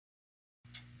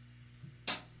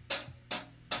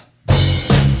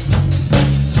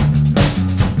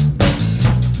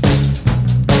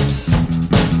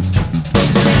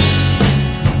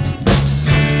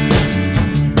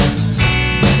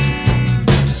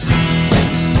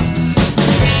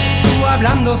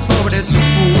hablando sobre tu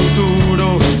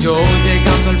futuro y yo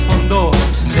llegando al fondo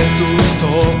de tus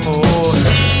ojos.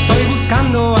 Estoy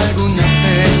buscando algunas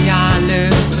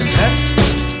señales.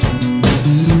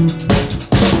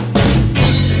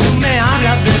 Tú me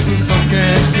hablas de tus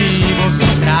objetivos,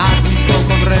 mientras mis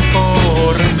ojos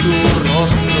recorren tu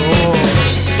rostro.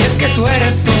 Y es que tú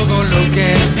eres todo lo que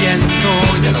pienso,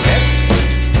 ¿ya lo ves?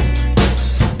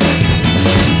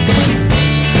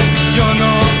 Yo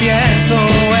no pienso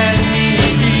en mi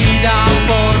vida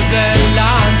por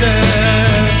delante.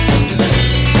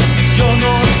 Yo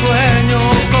no sueño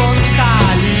con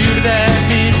salir de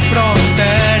mis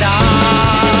fronteras.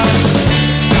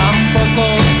 Tampoco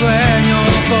sueño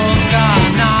con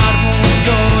ganar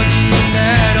mucho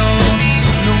dinero.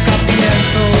 Nunca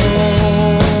pienso.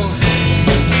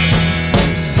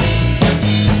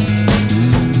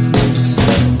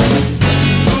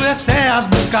 Tú deseas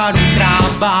buscar un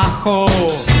trabajo,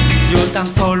 yo tan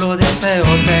solo deseo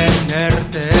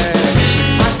tenerte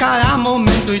a cada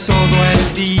momento y todo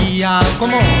el día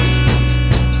como hoy.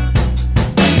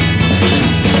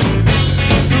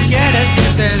 Tú quieres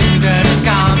irte de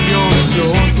intercambio, yo